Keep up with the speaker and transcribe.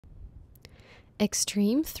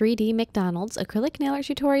Extreme 3D McDonald's Acrylic Nail Art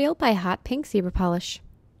Tutorial by Hotpinkzebrapolish.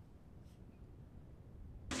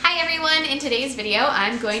 Hi everyone, in today's video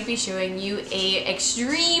I'm going to be showing you a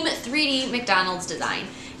extreme 3D McDonald's design.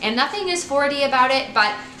 And nothing is 4D about it,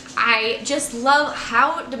 but I just love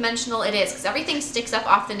how dimensional it is because everything sticks up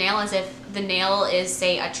off the nail as if the nail is,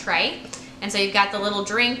 say, a tray. And so you've got the little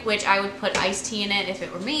drink, which I would put iced tea in it if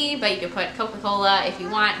it were me, but you could put Coca-Cola if you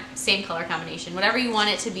want, same color combination. Whatever you want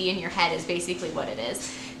it to be in your head is basically what it is.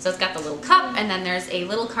 So it's got the little cup, and then there's a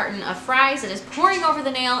little carton of fries that is pouring over the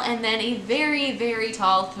nail, and then a very, very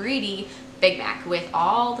tall 3D Big Mac with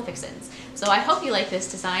all the fixins. So I hope you like this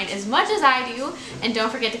design as much as I do, and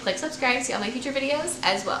don't forget to click subscribe to see all my future videos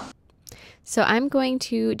as well. So I'm going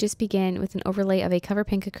to just begin with an overlay of a cover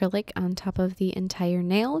pink acrylic on top of the entire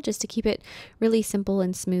nail, just to keep it really simple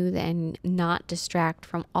and smooth and not distract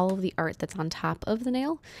from all of the art that's on top of the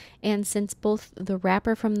nail. And since both the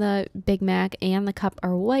wrapper from the Big Mac and the cup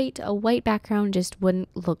are white, a white background just wouldn't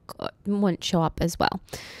show up as well.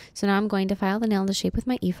 So now I'm going to file the nail into shape with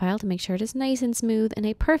my e-file to make sure it is nice and smooth and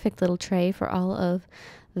a perfect little tray for all of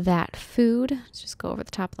that food. Let's just go over the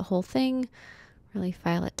top of the whole thing. Really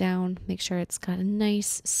file it down, make sure it's got a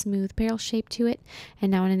nice smooth barrel shape to it.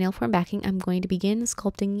 And now in a nail form backing, I'm going to begin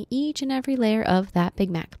sculpting each and every layer of that Big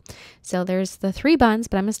Mac. So there's the 3 buns,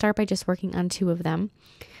 but I'm going to start by just working on 2 of them.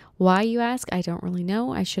 Why, you ask? I don't really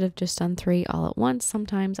know. I should have just done 3 all at once.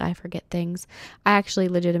 Sometimes I forget things. I actually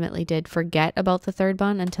legitimately did forget about the 3rd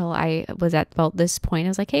bun until I was at about this point. I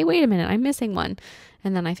was like, hey, wait a minute, I'm missing one.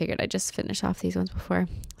 And then I figured I'd just finish off these ones before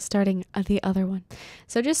starting the other one.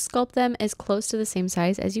 So just sculpt them as close to the same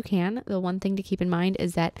size as you can. The one thing to keep in mind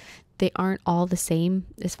is that they aren't all the same,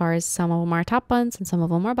 as far as some of them are top buns and some of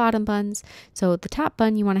them are bottom buns. So the top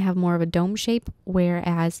bun, you want to have more of a dome shape,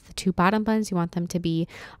 whereas the 2 bottom buns, you want them to be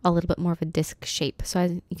a little bit more of a disc shape. So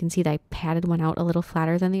as you can see that I padded one out a little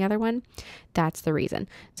flatter than the other one. That's the reason.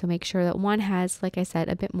 So make sure that one has, like I said,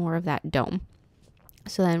 a bit more of that dome.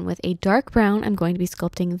 So then with a dark brown, I'm going to be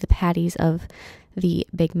sculpting the patties of the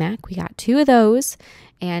Big Mac. We got 2 of those,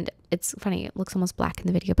 and it's funny, it looks almost black in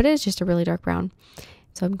the video, but it is just a really dark brown.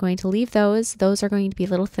 So I'm going to leave those. Those are going to be a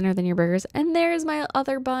little thinner than your burgers. And there's my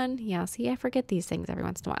other bun. Yeah, see, I forget these things every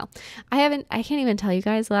once in a while. I can't even tell you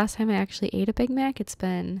guys the last time I actually ate a Big Mac. It's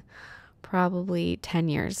been probably 10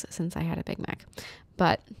 years since I had a Big Mac.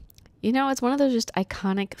 But you know, it's one of those just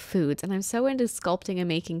iconic foods, and I'm so into sculpting and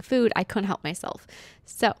making food, I couldn't help myself.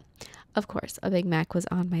 So, of course, a Big Mac was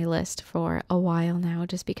on my list for a while now,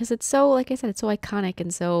 just because it's so, like I said, it's so iconic,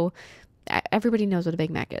 and so everybody knows what a Big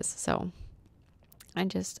Mac is. So I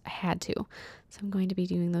just had to. So I'm going to be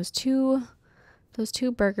doing those two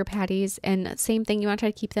burger patties, and same thing, you want to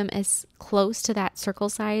try to keep them as close to that circle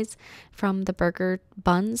size from the burger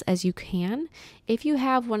buns as you can. If you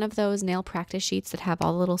have one of those nail practice sheets that have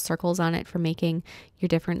all the little circles on it for making your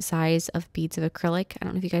different size of beads of acrylic, I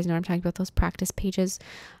don't know if you guys know what I'm talking about, those practice pages.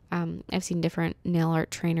 I've seen different nail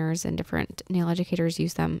art trainers and different nail educators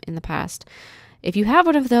use them in the past. If you have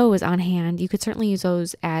one of those on hand, you could certainly use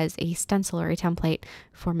those as a stencil or a template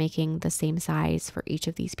for making the same size for each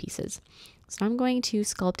of these pieces. So I'm going to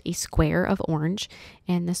sculpt a square of orange,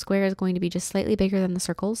 and the square is going to be just slightly bigger than the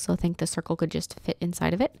circles, so I think the circle could just fit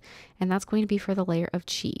inside of it, and that's going to be for the layer of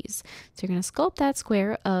cheese. So you're going to sculpt that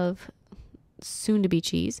square of soon-to-be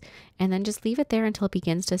cheese, and then just leave it there until it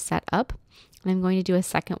begins to set up. And I'm going to do a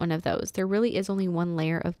second one of those. There really is only one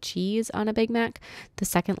layer of cheese on a Big Mac. The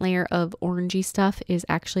second layer of orangey stuff is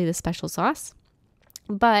actually the special sauce.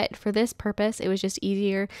 But for this purpose, it was just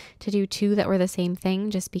easier to do 2 that were the same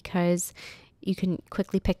thing, just because you can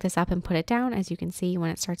quickly pick this up and put it down. As you can see,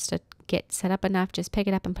 when it starts to get set up enough, just pick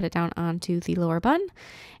it up and put it down onto the lower bun.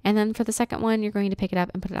 And then for the second one, you're going to pick it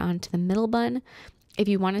up and put it onto the middle bun. If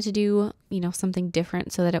you wanted to do, something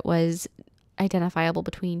different so that it was identifiable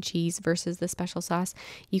between cheese versus the special sauce,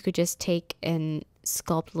 you could just take and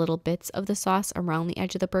sculpt little bits of the sauce around the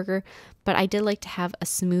edge of the burger. But I did like to have a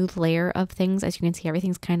smooth layer of things. As you can see,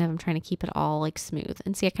 everything's I'm trying to keep it all like smooth.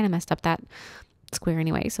 And see, I kind of messed up that square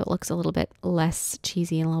anyway, so it looks a little bit less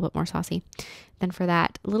cheesy and a little bit more saucy. Then for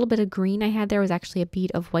that little bit of green I had there was actually a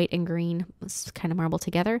bead of white and green kind of marbled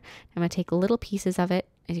together. I'm going to take little pieces of it.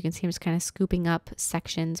 As you can see, I'm just kind of scooping up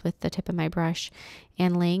sections with the tip of my brush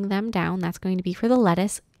and laying them down. That's going to be for the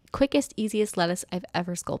lettuce. Quickest, easiest lettuce I've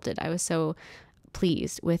ever sculpted. I was so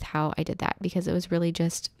pleased with how I did that because it was really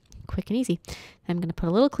just quick and easy. I'm going to put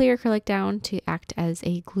a little clear acrylic down to act as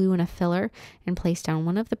a glue and a filler and place down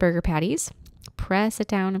one of the burger patties. Press it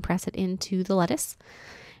down and press it into the lettuce.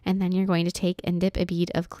 And then you're going to take and dip a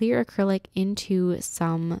bead of clear acrylic into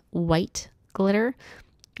some white glitter.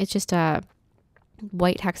 It's just a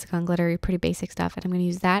white hexagon glitter, pretty basic stuff. And I'm going to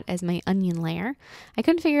use that as my onion layer. I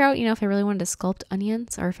couldn't figure out, if I really wanted to sculpt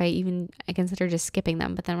onions or if I considered just skipping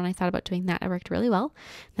them. But then when I thought about doing that, it worked really well.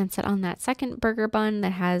 Then set on that second burger bun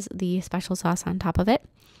that has the special sauce on top of it.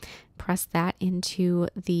 Press that into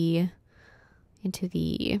the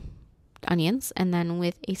onions, and then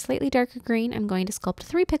with a slightly darker green, I'm going to sculpt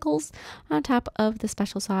 3 pickles on top of the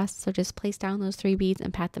special sauce. So just place down those 3 beads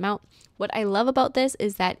and pat them out. What I love about this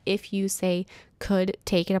is that if you could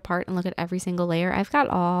take it apart and look at every single layer, I've got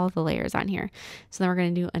all the layers on here. So then we're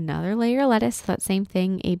going to do another layer of lettuce. So that same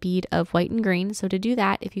thing, a bead of white and green. So to do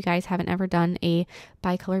that, if you guys haven't ever done a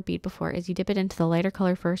bicolor bead before, is you dip it into the lighter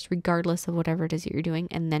color first, regardless of whatever it is that you're doing,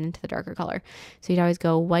 and then into the darker color. So you'd always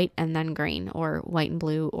go white and then green, or white and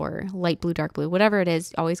blue, or light blue, dark blue, whatever it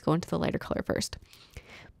is, always go into the lighter color first.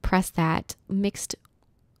 Press that mixed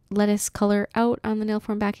lettuce color out on the nail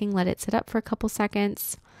form backing, let it sit up for a couple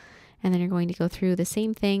seconds. And then you're going to go through the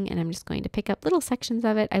same thing, and I'm just going to pick up little sections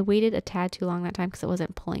of it. I waited a tad too long that time because it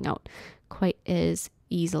wasn't pulling out quite as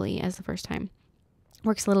easily as the first time.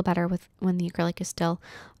 Works a little better when the acrylic is still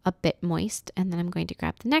a bit moist. And then I'm going to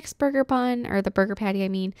grab the next burger bun, or the burger patty,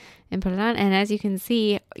 and put it on. And as you can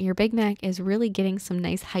see, your Big Mac is really getting some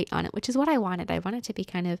nice height on it, which is what I wanted. I want it to be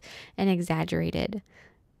kind of an exaggerated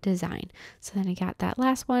design. So then I got that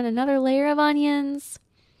last one, another layer of onions,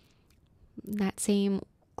 that same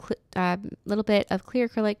little bit of clear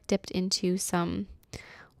acrylic dipped into some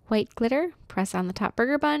white glitter, press on the top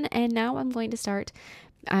burger bun, and now I'm going to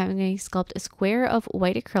sculpt a square of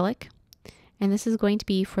white acrylic, and this is going to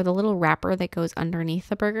be for the little wrapper that goes underneath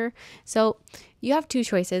the burger. So you have 2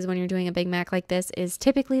 choices when you're doing a Big Mac like this. Is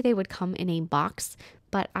typically they would come in a box,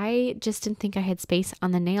 but I just didn't think I had space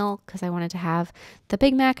on the nail because I wanted to have the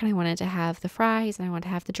Big Mac and I wanted to have the fries and I wanted to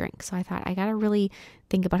have the drink. So I thought I gotta really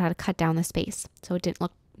think about how to cut down the space so it didn't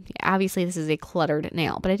look, obviously this is a cluttered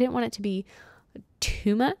nail, but I didn't want it to be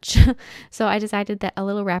too much. So I decided that a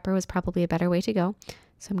little wrapper was probably a better way to go.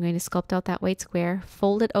 So I'm going to sculpt out that white square,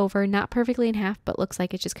 fold it over, not perfectly in half, but looks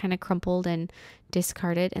like it's just kind of crumpled and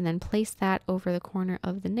discarded, and then place that over the corner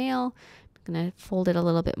of the nail. I'm going to fold it a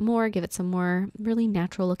little bit more, give it some more really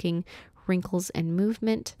natural looking wrinkles and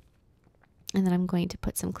movement. And then I'm going to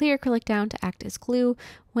put some clear acrylic down to act as glue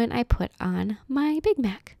when I put on my Big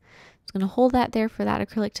Mac. I'm going to hold that there for that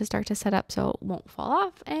acrylic to start to set up so it won't fall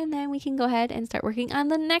off, and then we can go ahead and start working on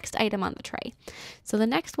the next item on the tray. So the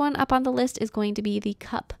next one up on the list is going to be the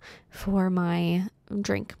cup for my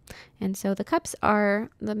drink. And so the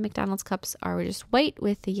McDonald's cups are just white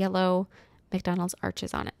with the yellow McDonald's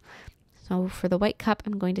arches on it. So for the white cup,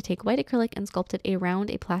 I'm going to take white acrylic and sculpt it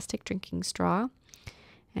around a plastic drinking straw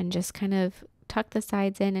and just kind of tuck the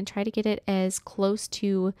sides in and try to get it as close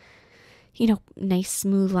to, nice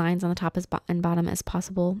smooth lines on the top and bottom as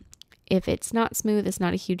possible. If it's not smooth, it's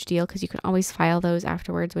not a huge deal because you can always file those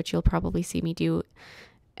afterwards, which you'll probably see me do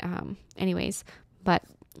anyways. But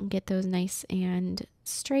get those nice and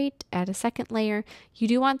straight. Add a second layer. You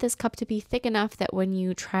do want this cup to be thick enough that when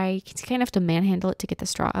you try, you kind of have to manhandle it to get the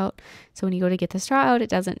straw out. So when you go to get the straw out, it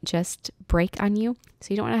doesn't just break on you.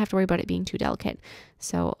 So you don't want to have to worry about it being too delicate.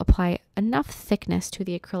 So apply enough thickness to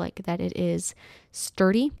the acrylic that it is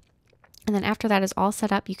sturdy. And then after that is all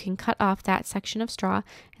set up, you can cut off that section of straw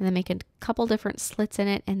and then make a couple different slits in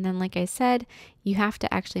it. And then, like I said, you have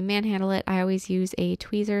to actually manhandle it. I always use a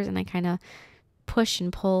tweezers and I kind of push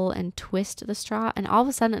and pull and twist the straw, and all of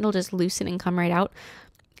a sudden it'll just loosen and come right out.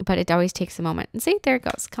 But it always takes a moment. And see, there it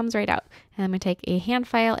goes, comes right out. And I'm going to take a hand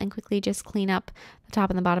file and quickly just clean up the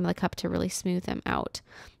top and the bottom of the cup to really smooth them out.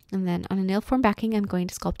 And then on a nail form backing, I'm going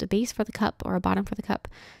to sculpt a base for the cup or a bottom for the cup.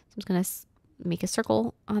 So I'm just going to make a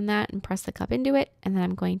circle on that and press the cup into it, and then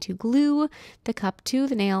I'm going to glue the cup to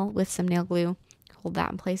the nail with some nail glue. Hold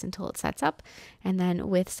that in place until it sets up, and then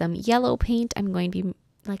with some yellow paint, I'm going to be,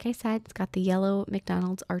 like I said, it's got the yellow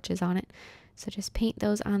McDonald's arches on it, so just paint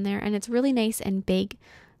those on there. And it's really nice and big,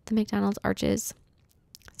 the McDonald's arches,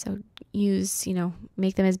 so use,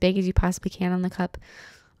 make them as big as you possibly can on the cup.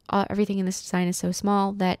 Everything in this design is so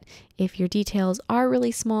small that if your details are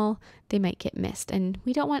really small, they might get missed. And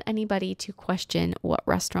we don't want anybody to question what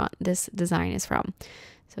restaurant this design is from.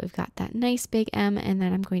 So we've got that nice big M, and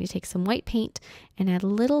then I'm going to take some white paint and add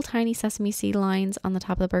little tiny sesame seed lines on the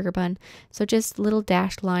top of the burger bun. So just little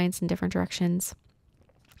dashed lines in different directions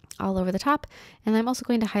all over the top. And I'm also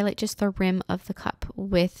going to highlight just the rim of the cup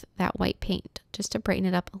with that white paint just to brighten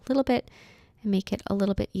it up a little bit and make it a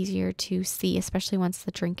little bit easier to see, especially once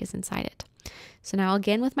the drink is inside it. So now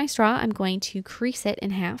again with my straw, I'm going to crease it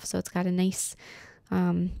in half so it's got a nice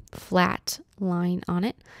flat line on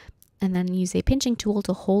it, and then use a pinching tool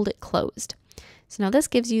to hold it closed. So now this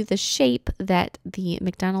gives you the shape that the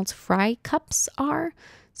McDonald's fry cups are,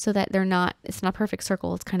 so that it's not a perfect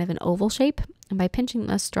circle, it's kind of an oval shape. And by pinching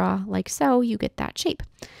the straw like so, you get that shape.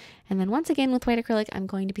 And then once again with white acrylic, I'm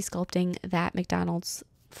going to be sculpting that McDonald's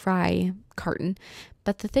fry carton.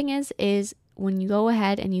 But the thing is when you go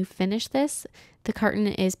ahead and you finish this, the carton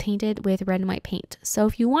is painted with red and white paint. So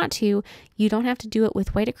if you want to, you don't have to do it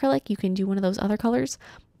with white acrylic. You can do one of those other colors,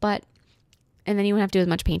 and then you won't have to do as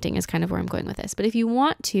much painting is kind of where I'm going with this. But if you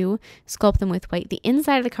want to sculpt them with white, the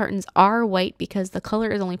inside of the cartons are white because the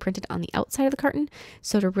color is only printed on the outside of the carton.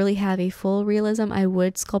 So to really have a full realism, I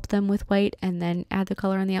would sculpt them with white and then add the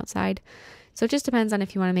color on the outside. So it just depends on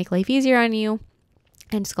if you want to make life easier on you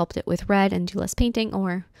and sculpt it with red and do less painting,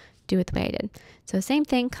 or do it the way I did. So same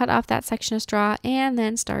thing, cut off that section of straw and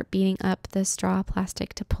then start beating up the straw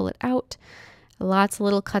plastic to pull it out. Lots of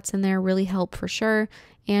little cuts in there really help for sure,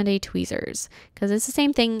 and a tweezers, because it's the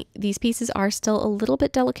same thing. These pieces are still a little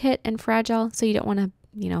bit delicate and fragile, so you don't want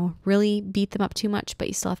to, really beat them up too much, but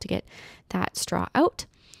you still have to get that straw out.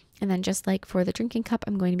 And then just like for the drinking cup,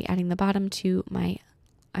 I'm going to be adding the bottom to my,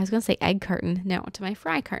 I was going to say egg carton, no, to my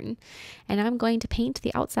fry carton. And I'm going to paint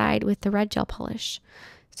the outside with the red gel polish.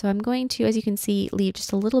 So I'm going to, as you can see, leave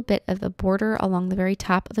just a little bit of the border along the very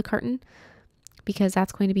top of the carton, because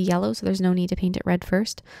that's going to be yellow, so there's no need to paint it red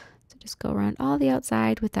first. So just go around all the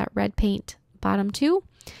outside with that red paint bottom too.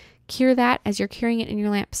 Cure that. As you're curing it in your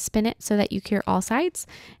lamp, spin it so that you cure all sides.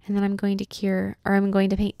 And then I'm going to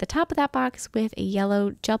paint the top of that box with a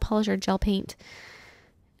yellow gel polish or gel paint,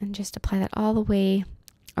 and just apply that all the way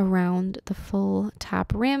around the full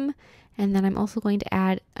top rim. And then I'm also going to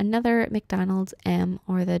add another McDonald's M,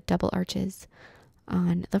 or the double arches,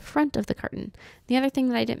 on the front of the carton. The other thing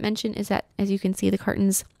that I didn't mention is that, as you can see, the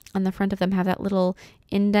cartons on the front of them have that little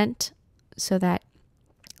indent, so that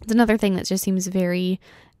it's another thing that just seems very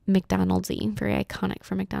McDonald's-y, very iconic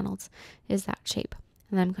for McDonald's, is that shape.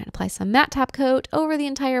 And then I'm going to apply some matte top coat over the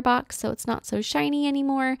entire box so it's not so shiny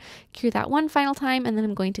anymore. Cure that one final time, and then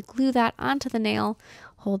I'm going to glue that onto the nail,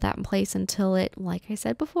 hold that in place until it, like I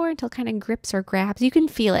said before, until it kind of grips or grabs. You can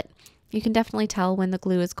feel it. You can definitely tell when the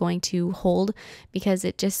glue is going to hold, because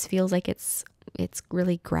it just feels like it's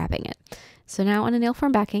really grabbing it. So now on a nail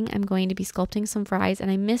form backing, I'm going to be sculpting some fries,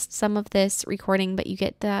 and I missed some of this recording, but you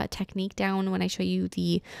get the technique down when I show you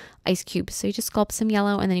the ice cubes. So you just sculpt some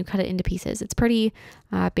yellow and then you cut it into pieces. It's pretty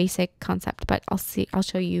basic concept, but I'll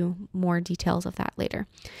show you more details of that later.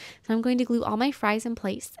 So I'm going to glue all my fries in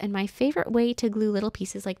place, and my favorite way to glue little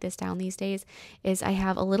pieces like this down these days is I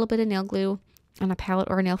have a little bit of nail glue on a palette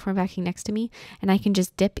or a nail form backing next to me, and I can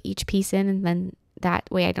just dip each piece in, and then that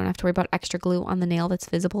way I don't have to worry about extra glue on the nail that's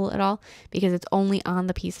visible at all, because it's only on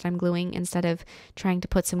the piece that I'm gluing, instead of trying to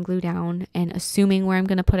put some glue down and assuming where I'm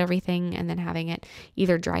going to put everything and then having it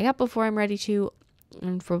either dry up before I'm ready to,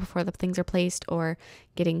 and before the things are placed, or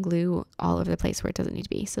getting glue all over the place where it doesn't need to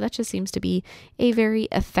be. So that just seems to be a very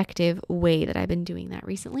effective way that I've been doing that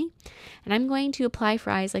recently. And I'm going to apply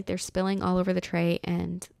fries like they're spilling all over the tray,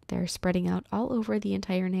 and they're spreading out all over the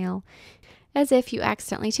entire nail, as if you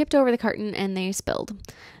accidentally tipped over the carton and they spilled.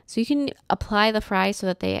 So you can apply the fries so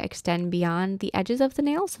that they extend beyond the edges of the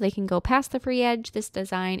nail, so they can go past the free edge. This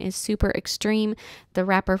design is super extreme. The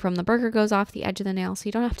wrapper from the burger goes off the edge of the nail, so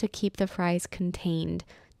you don't have to keep the fries contained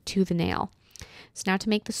to the nail. So now to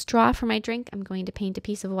make the straw for my drink, I'm going to paint a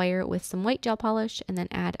piece of wire with some white gel polish, and then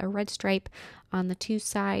add a red stripe on the two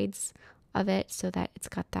sides of it so that it's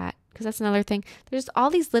got that, because that's another thing. There's all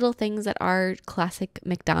these little things that are classic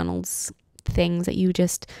McDonald's things that you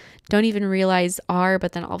just don't even realize are,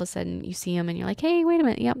 but then all of a sudden you see them and you're like, hey, wait a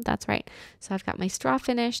minute, yep, that's right. So I've got my straw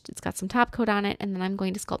finished, it's got some top coat on it, and then I'm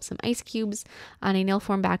going to sculpt some ice cubes on a nail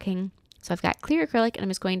form backing. So I've got clear acrylic, and I'm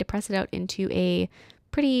just going to press it out into a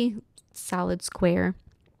pretty solid square,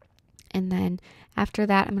 and then after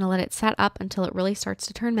that I'm going to let it set up until it really starts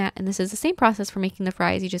to turn matte. And this is the same process for making the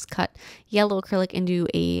fries. You just cut yellow acrylic into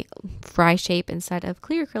a fry shape instead of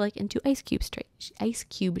clear acrylic into ice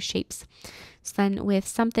cube shapes. So then with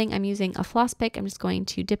something, I'm using a floss pick, I'm just going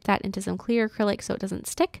to dip that into some clear acrylic so it doesn't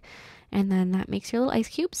stick, and then that makes your little ice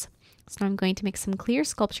cubes. So now I'm going to mix some clear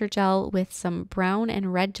sculpture gel with some brown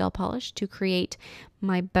and red gel polish to create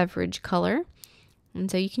my beverage color. And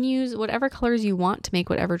so you can use whatever colors you want to make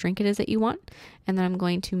whatever drink it is that you want. And then I'm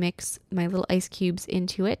going to mix my little ice cubes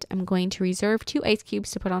into it. I'm going to reserve 2 ice cubes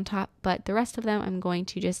to put on top, but the rest of them I'm going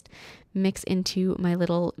to just mix into my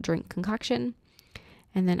little drink concoction.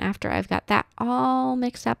 And then after I've got that all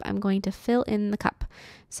mixed up, I'm going to fill in the cup.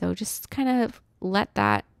 So just kind of let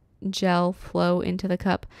that gel flow into the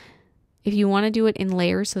cup. If you want to do it in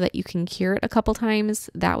layers so that you can cure it a couple times,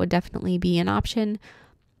 that would definitely be an option.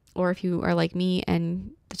 or if you are like me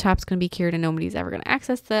and the top's going to be cured and nobody's ever going to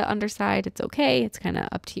access the underside, it's okay. It's kind of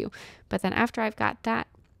up to you. But then after I've got that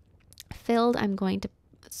filled, I'm going to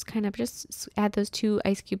kind of just add those 2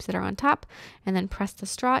 ice cubes that are on top and then press the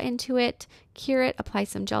straw into it, cure it, apply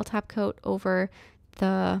some gel top coat over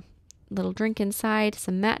the little drink inside,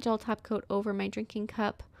 some matte gel top coat over my drinking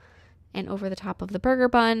cup and over the top of the burger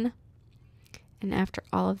bun. And after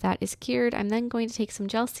all of that is cured, I'm then going to take some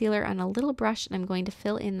gel sealer on a little brush and I'm going to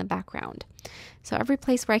fill in the background. So every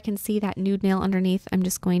place where I can see that nude nail underneath, I'm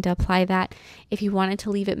just going to apply that. If you wanted to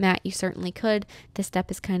leave it matte, you certainly could. This step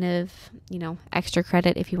is kind of, you know, extra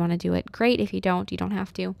credit. If you want to do it, great. If you don't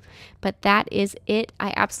have to. But that is it.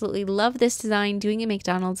 I absolutely love this design. Doing a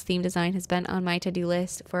McDonald's theme design has been on my to-do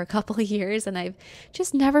list for a couple of years and I've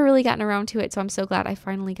just never really gotten around to it. So I'm so glad I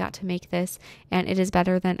finally got to make this, and it is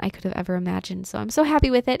better than I could have ever imagined. So I'm so happy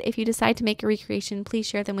with it. If you decide to make a recreation, please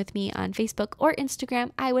share them with me on Facebook or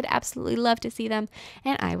Instagram. I would absolutely love to see them,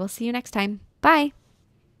 and I will see you next time. Bye!